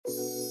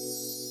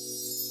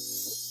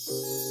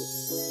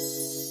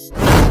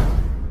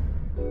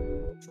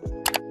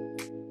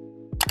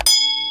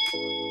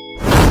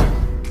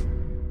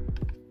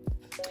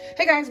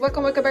Hey guys,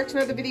 welcome back to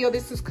another video.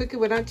 This is Cooking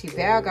with Auntie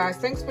Val, guys.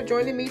 Thanks for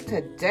joining me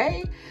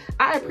today.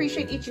 I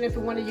appreciate each and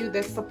every one of you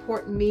that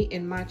support me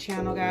in my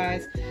channel,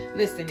 guys.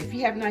 Listen, if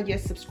you have not yet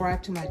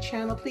subscribed to my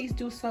channel, please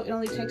do so. It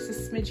only takes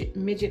a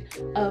midget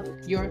of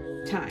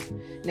your time.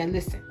 Now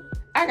listen,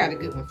 I got a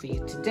good one for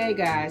you today,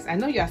 guys. I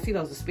know y'all see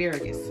those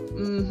asparagus.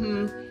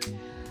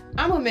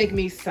 I'm gonna make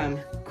me some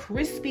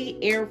crispy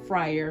air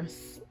fryer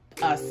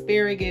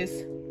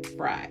asparagus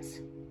fries.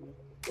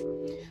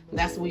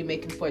 That's what we're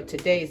making for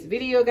today's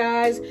video,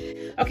 guys.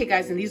 Okay,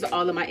 guys, and these are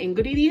all of my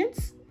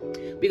ingredients.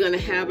 We're gonna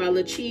have our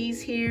little cheese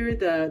here,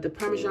 the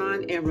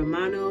parmesan and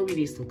romano. We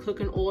need some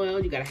cooking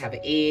oil. You gotta have an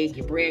egg,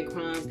 your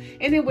breadcrumbs,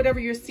 and then whatever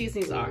your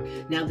seasonings are.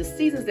 Now, the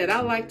seasonings that I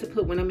like to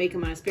put when I'm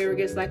making my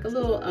asparagus, like a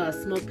little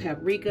smoked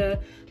paprika,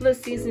 a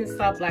little seasoned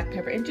salt, black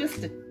pepper, and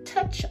just a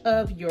touch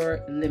of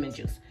your lemon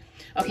juice.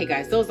 Okay,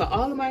 guys, those are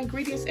all of my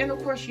ingredients, and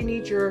of course, you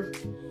need your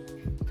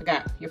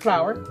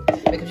flour,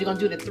 because you're gonna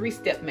do the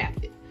three-step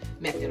method.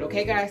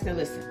 Okay, guys? Now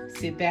listen,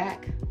 sit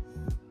back,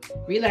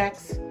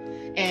 relax,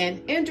 and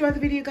enjoy the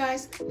video,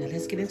 guys. Now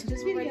let's get into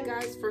this video. All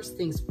right, guys, first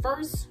things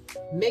first,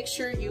 make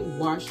sure you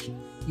wash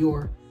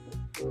your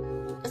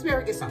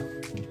asparagus off.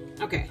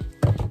 Okay,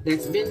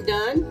 that's been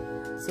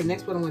done. So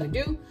next, what I'm going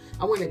to do,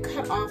 I want to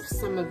cut off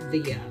some of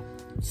the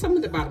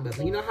bottom of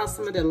it. You know how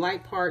some of the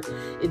light part,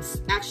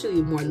 it's actually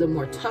a little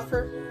more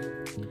tougher.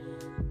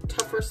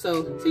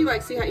 So see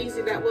how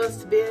easy that was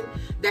to bend?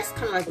 That's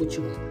kind of like what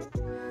you want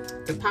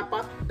to pop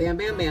off. Bam,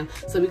 bam, bam.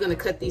 So we're going to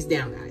cut these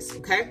down, guys.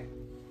 Okay,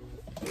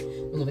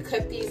 I'm going to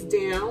cut these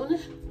down.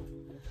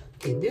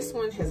 Okay, this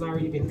one has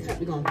already been cut.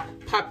 We're going to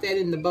pop that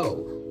in the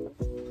bowl.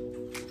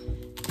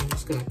 I'm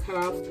just going to cut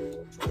off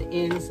the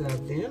ends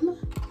of them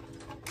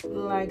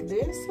like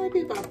this.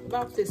 Maybe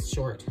about this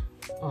short.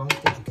 Oh, I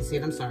think you can see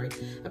it. I'm sorry.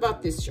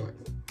 About this short.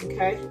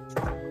 Okay.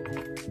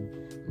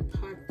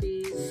 Pop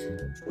these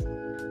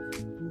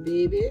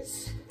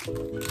babies,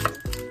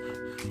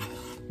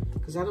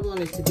 because I don't want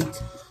it to be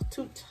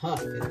too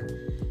tough.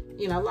 And,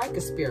 you know, I like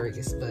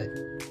asparagus, but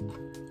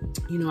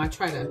you know, I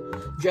try to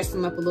dress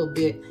them up a little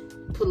bit,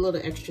 put a little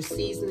extra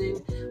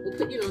seasoning. We'll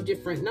put, you know,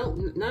 different,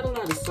 not a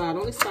lot of salt.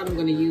 Only salt I'm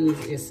going to use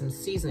is some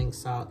seasoning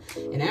salt.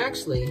 And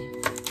actually,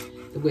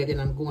 the way that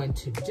I'm going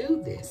to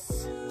do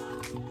this,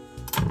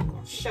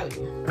 I'll show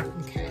you.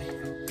 Okay,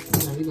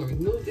 now we're going to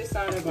remove this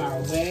out of our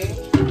way.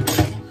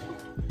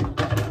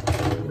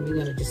 We're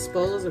going to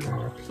dispose of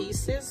our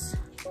pieces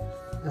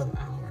of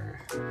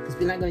our, because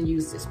we're not going to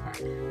use this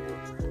part.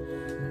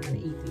 We're not going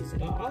to eat these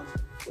at all.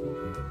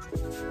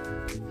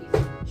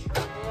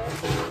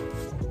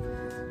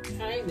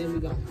 Okay, then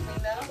we're going to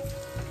clean up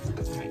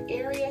our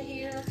area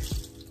here.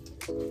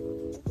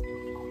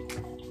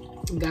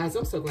 Guys,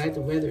 I'm so glad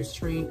the weather is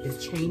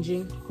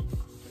changing.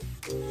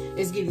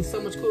 It's getting so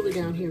much cooler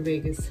down here in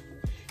Vegas,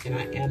 and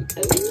I am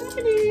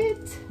loving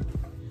it.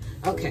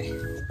 Okay,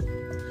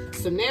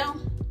 so now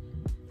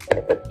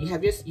you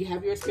have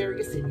your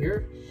asparagus in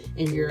your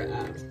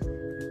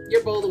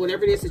bowl or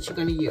whatever it is that you're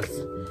going to use.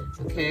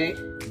 Okay.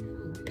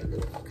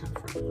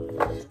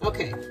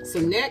 Okay. So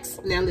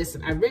next, now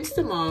listen, I rinsed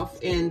them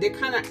off, and they're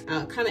kind of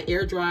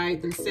air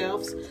dried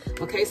themselves.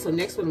 Okay. So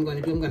next, what I'm going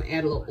to do, I'm going to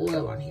add a little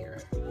oil on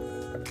here.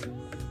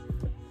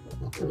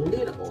 I'll put a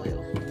little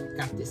oil.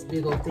 Got this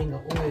big old thing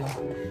of oil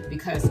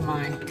because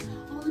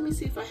let me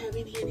see if I have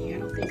any in here. I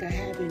don't think I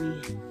have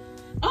any.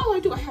 Oh,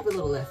 I do. I have a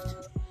little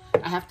left.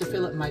 I have to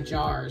fill up my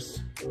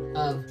jars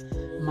of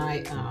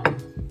my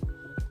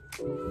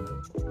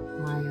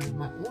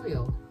my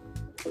oil,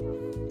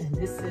 and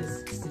this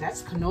is, so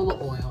that's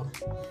canola oil,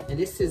 and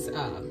this is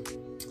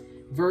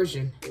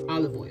virgin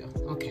olive oil.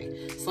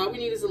 Okay, so all we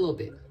need is a little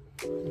bit.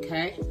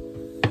 Okay,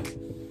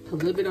 put a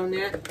little bit on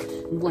that.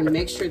 We want to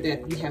make sure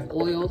that you have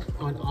oil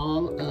on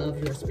all of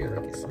your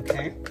asparagus.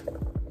 Okay.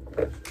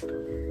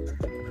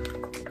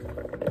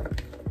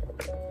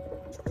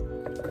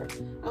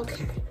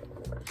 Okay.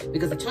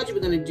 Because I told you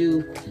we're going to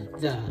do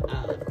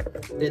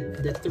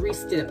the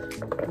three-step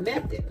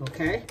method,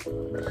 okay?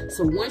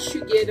 So once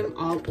you get them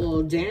all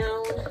oiled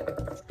down,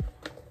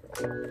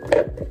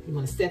 you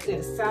want to set that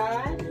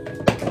aside,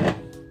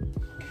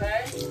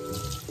 okay?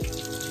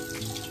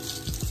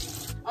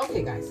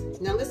 Okay,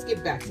 guys, now let's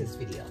get back to this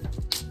video.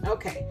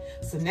 Okay,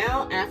 so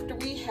now after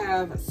we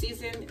have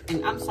seasoned,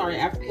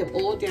 after we have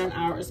oiled down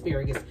our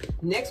asparagus,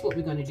 next what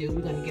we're going to do,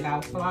 we're going to get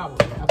our flour.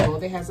 Our bowl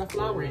that has our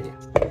flour in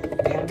it.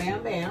 Bam,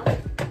 bam, bam.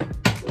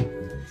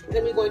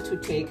 Then we're going to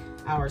take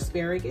our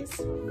asparagus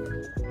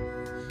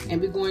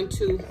and we're going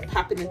to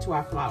pop it into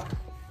our flour.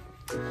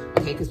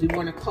 Okay, because we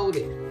want to coat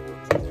it.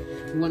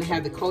 We want to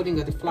have the coating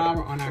of the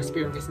flour on our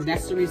asparagus, and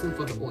that's the reason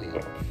for the oil.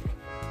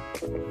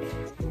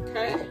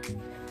 Okay.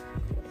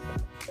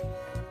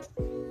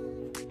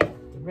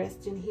 The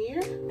rest in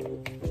here.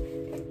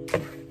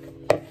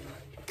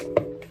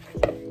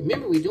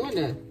 Remember, we're doing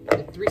the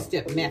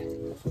three-step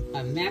method.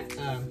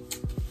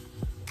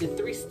 The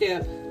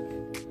three-step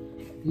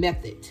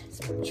method. That's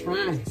what I'm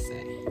trying to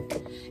say.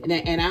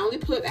 And I only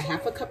put a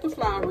half a cup of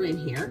flour in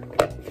here.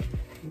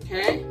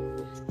 Okay,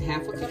 a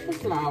half a cup of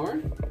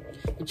flour.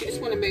 But you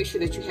just want to make sure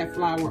that you have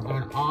flour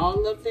on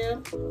all of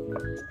them,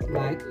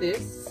 like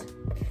this.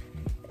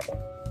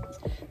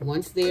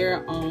 Once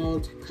they're all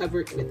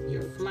covered with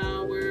your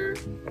flour,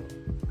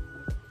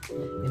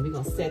 then we're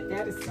going to set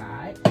that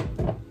aside.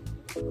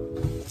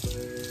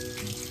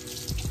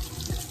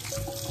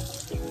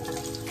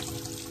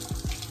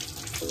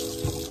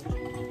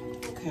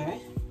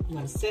 Okay, I'm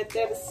going to set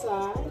that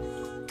aside.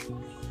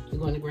 We're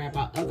going to grab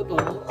our other bowl.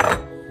 We're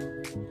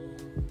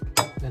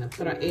going to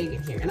put our egg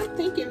in here. And I'm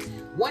thinking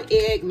 1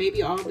 egg,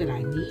 maybe all that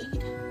I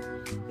need.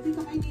 I think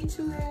I might need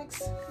 2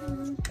 eggs.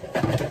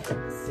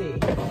 Let's see.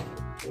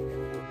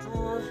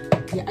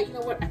 Yeah, you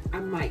know what? I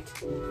might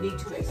need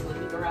 2 eggs.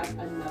 Let me grab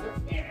another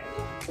egg.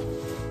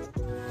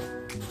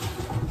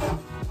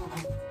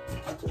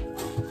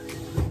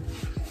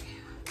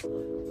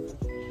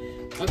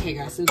 Okay,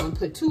 guys, so we're going to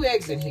put 2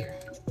 eggs in here.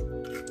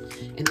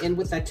 And then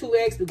with our 2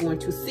 eggs, we're going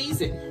to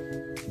season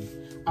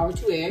our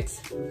 2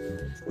 eggs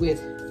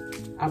with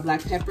our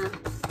black pepper.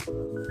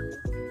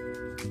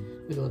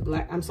 With a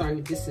black, I'm sorry,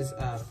 this is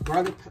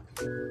garlic.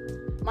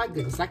 My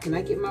goodness, I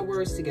cannot get my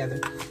words together.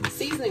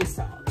 Seasoning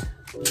salt.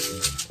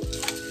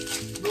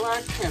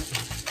 Black pepper.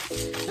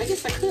 I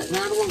guess I could. No,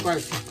 I don't want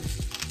garlic pepper.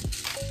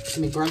 I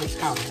mean garlic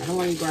powder. I don't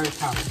want any garlic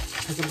powder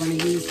because I'm going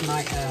to use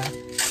my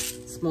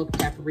smoked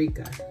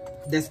paprika.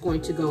 That's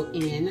going to go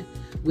in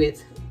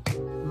with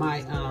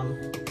my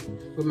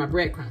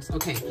breadcrumbs.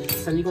 Okay,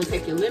 so you're going to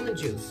take your lemon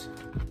juice,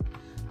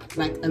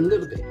 like a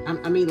little bit.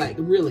 I mean, like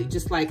really,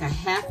 just like a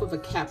half of a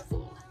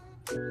capful.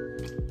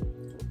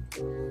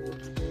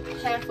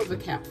 Half of a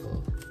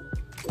capful.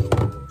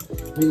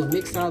 We're going to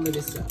mix all of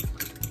this up.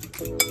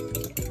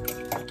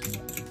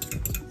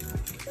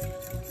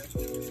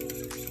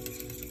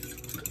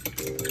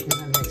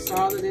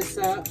 All of this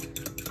up.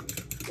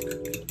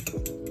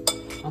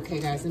 Okay,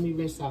 guys, let me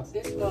rinse off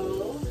this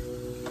bowl.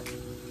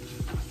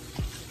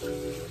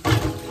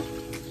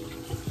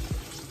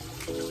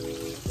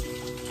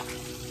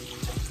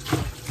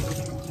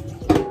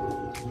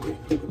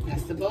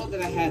 That's the bowl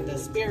that I had the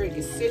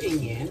asparagus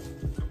sitting in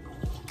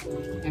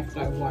after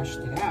I washed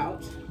it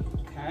out.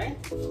 Okay.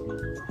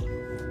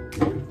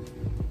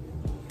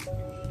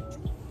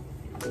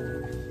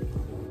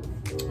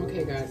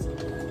 Okay, guys.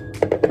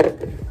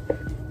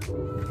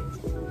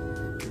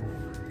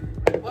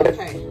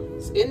 Okay,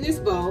 so in this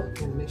bowl,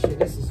 and make sure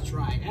this is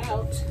dried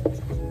out,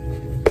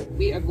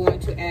 we are going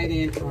to add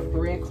in our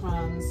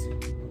breadcrumbs.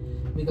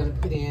 We're going to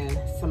put in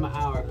some of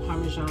our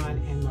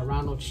parmesan and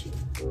romano cheese.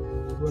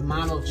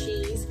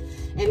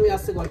 And we're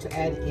also going to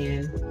add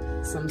in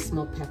some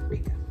smoked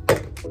paprika.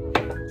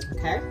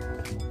 Okay?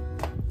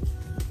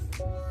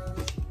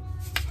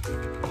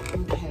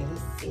 Okay,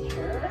 let's see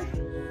here.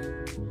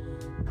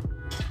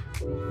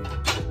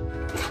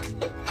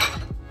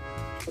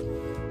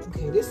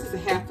 Okay, this is a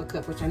half a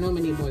cup, which I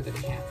normally need more than a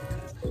half a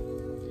cup.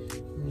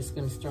 I'm just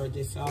going to start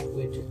this off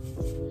with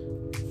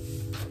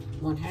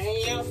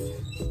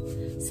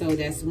 1/2. So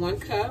that's 1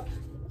 cup.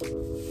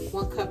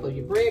 1 cup of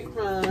your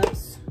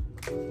breadcrumbs.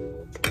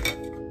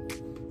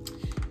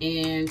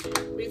 And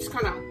we're just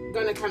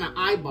gonna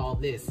eyeball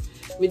this.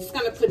 We're just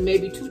gonna put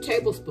maybe 2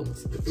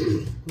 tablespoons.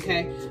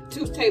 Okay,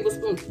 2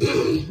 tablespoons.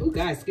 Oh,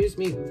 guys, excuse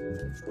me.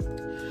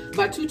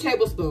 About 2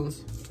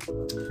 tablespoons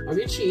of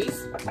your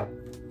cheese.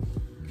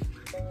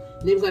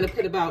 Then we're going to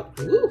put about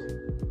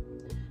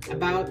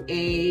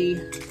a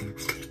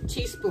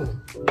teaspoon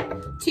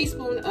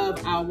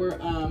of our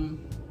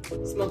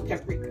smoked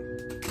paprika.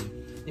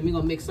 Then we're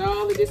going to mix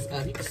all of this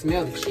up. You can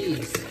smell the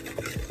cheese.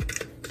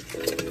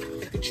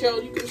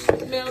 You can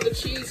smell the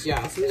cheese,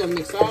 y'all. So we're going to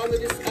mix all of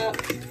this up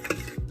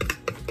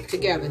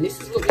together. And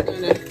this is what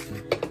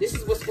this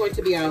is what's going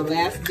to be our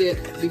last dip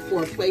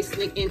before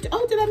placing it into,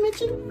 oh, did I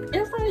mention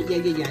air fryer? Yeah,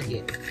 I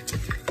did.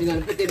 We're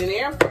going to put that in the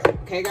air fryer,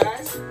 okay,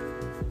 guys?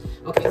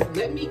 Okay, so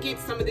let me get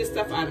some of this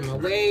stuff out of my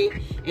way,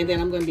 and then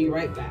I'm going to be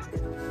right back.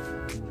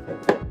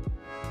 Okay,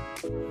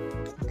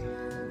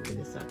 get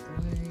this out the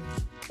way.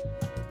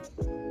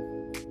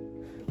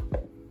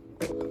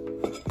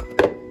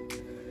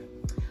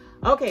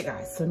 Okay,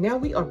 guys, so now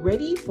we are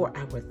ready for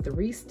our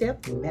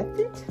 3-step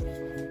method.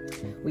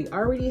 We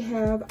already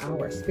have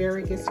our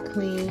asparagus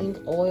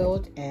cleaned,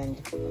 oiled,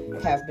 and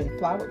have been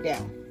floured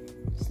down.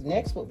 So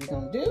next, what we're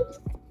going to do,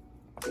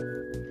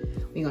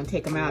 we're going to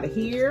take them out of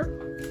here.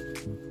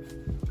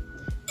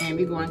 And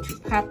we're going to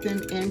pop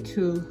them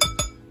into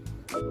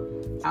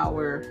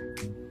our,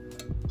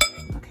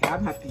 okay, I'm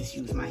gonna have to just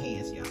use my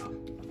hands, y'all.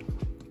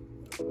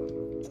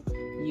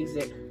 Use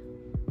it,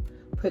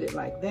 put it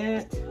like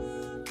that.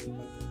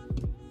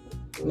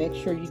 Make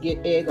sure you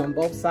get egg on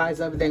both sides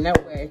of it, then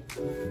that way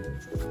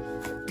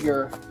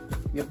your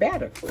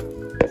batter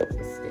will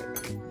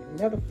stick.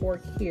 Another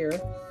fork here.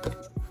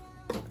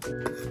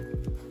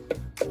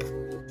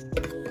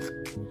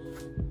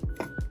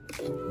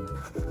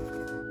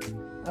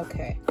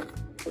 Okay,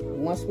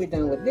 once we're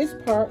done with this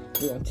part,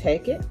 we're gonna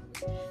take it,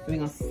 and we're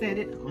gonna set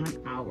it on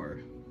our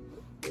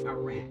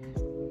rack,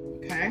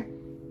 okay?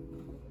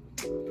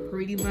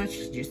 Pretty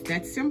much just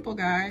that simple,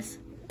 guys.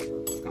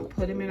 Just gonna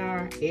put them in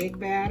our egg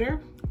batter,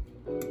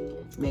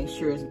 Make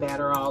sure it's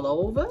batter all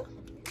over.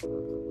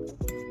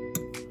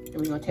 And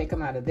we're gonna take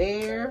them out of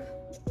there.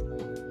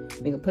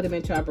 We're gonna put them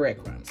into our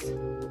breadcrumbs.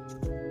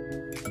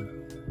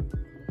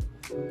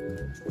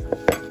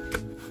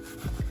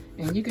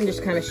 And you can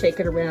just kind of shake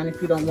it around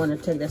if you don't want to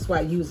take. That's why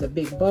I use a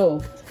big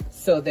bowl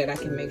so that I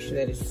can make sure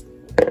that it's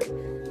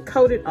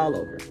coated all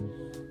over.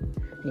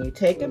 And you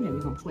take them and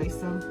we're gonna place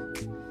them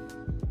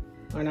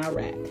on our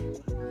rack.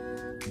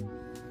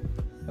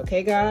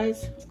 Okay,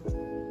 guys?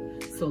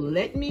 So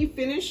let me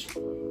finish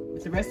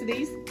with the rest of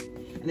these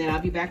and then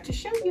I'll be back to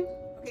show you.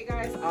 Okay,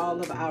 guys, all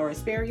of our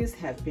asparagus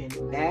have been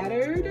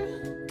battered.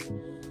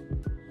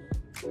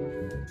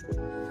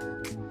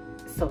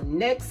 So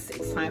next,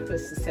 it's time for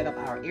us to set up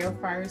our air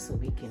fryer so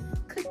we can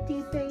cook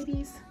these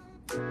babies.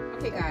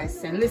 Okay,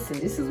 guys, and listen,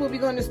 this is what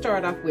we're going to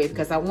start off with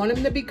because I want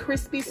them to be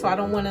crispy, so I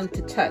don't want them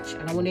to touch.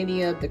 I don't want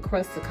any of the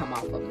crust to come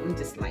off of them. I'm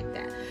just like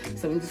that.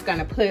 So I'm just going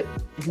to put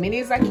as many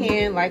as I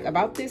can, like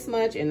about this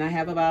much, and I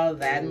have about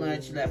that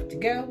much left to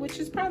go, which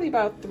is probably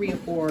about 3 or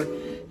 4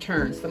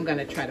 turns. So I'm going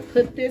to try to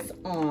put this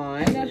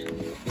on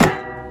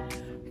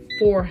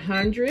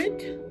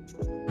 400.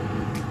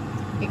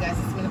 Okay, guys,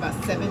 it's been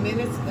about 7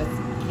 minutes. Let's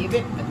give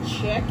it a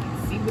check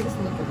and see what it's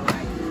looking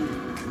like.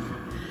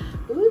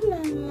 Ooh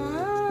la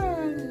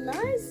la,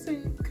 nice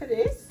and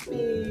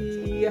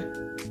crispy.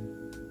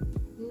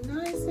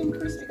 Nice and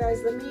crispy,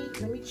 guys.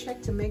 Let me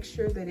check to make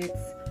sure that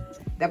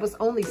that was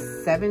only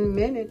 7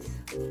 minutes.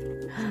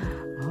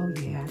 Oh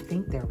yeah, I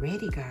think they're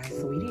ready, guys.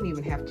 So we didn't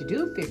even have to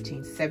do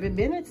 15. 7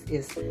 minutes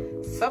is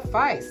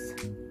suffice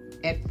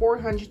at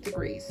 400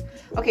 degrees.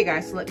 Okay,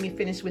 guys, so let me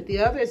finish with the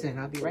others and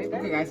I'll be right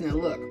back. Okay, guys, now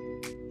look.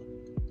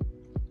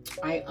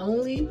 I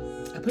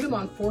put them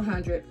on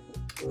 400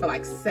 for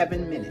like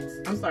 7 minutes.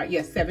 I'm sorry,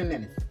 yes, 7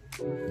 minutes.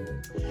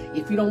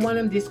 If you don't want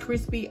them this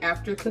crispy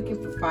after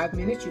cooking for 5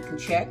 minutes, you can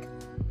check.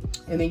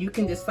 And then you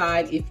can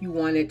decide if you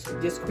want it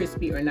this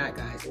crispy or not,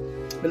 guys.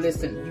 But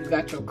listen, you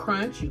got your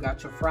crunch, you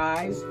got your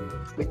fries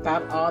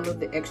without all of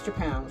the extra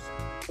pounds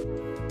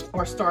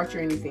or starch or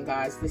anything,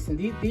 guys. Listen,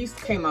 these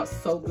came out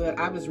so good.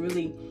 I was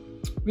really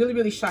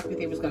shocked that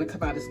they was gonna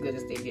come out as good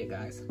as they did,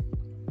 guys.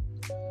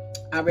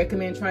 I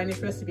recommend trying this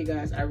recipe,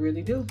 guys. I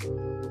really do.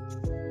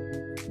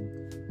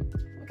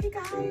 Okay,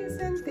 guys,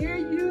 and there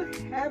you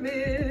have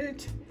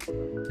it.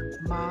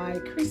 My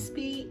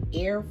crispy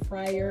air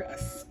fryer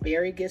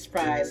asparagus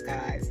fries,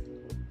 guys.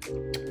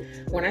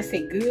 When I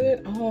say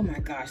good, oh my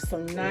gosh,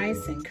 so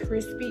nice and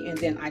crispy. And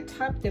then I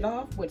topped it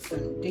off with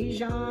some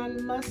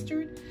Dijon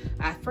mustard.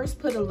 I first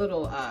put a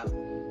little,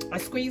 I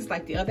squeezed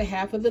like the other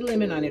half of the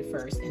lemon on it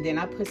first. And then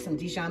I put some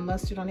Dijon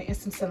mustard on it and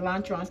some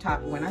cilantro on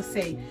top. When I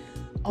say,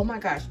 oh my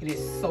gosh, it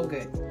is so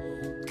good.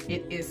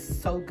 It is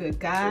so good,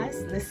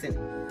 guys. Listen,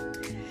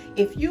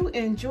 if you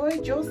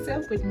enjoyed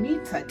yourself with me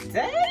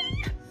today,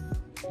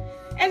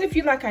 and if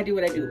you like I do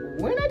what I do,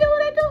 when I do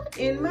what I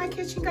do in my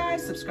kitchen,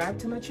 guys, subscribe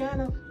to my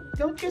channel.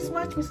 Don't just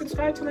watch me,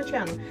 subscribe to my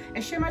channel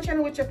and share my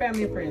channel with your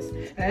family and friends.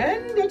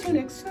 And until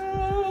next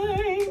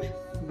time,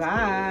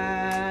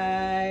 bye.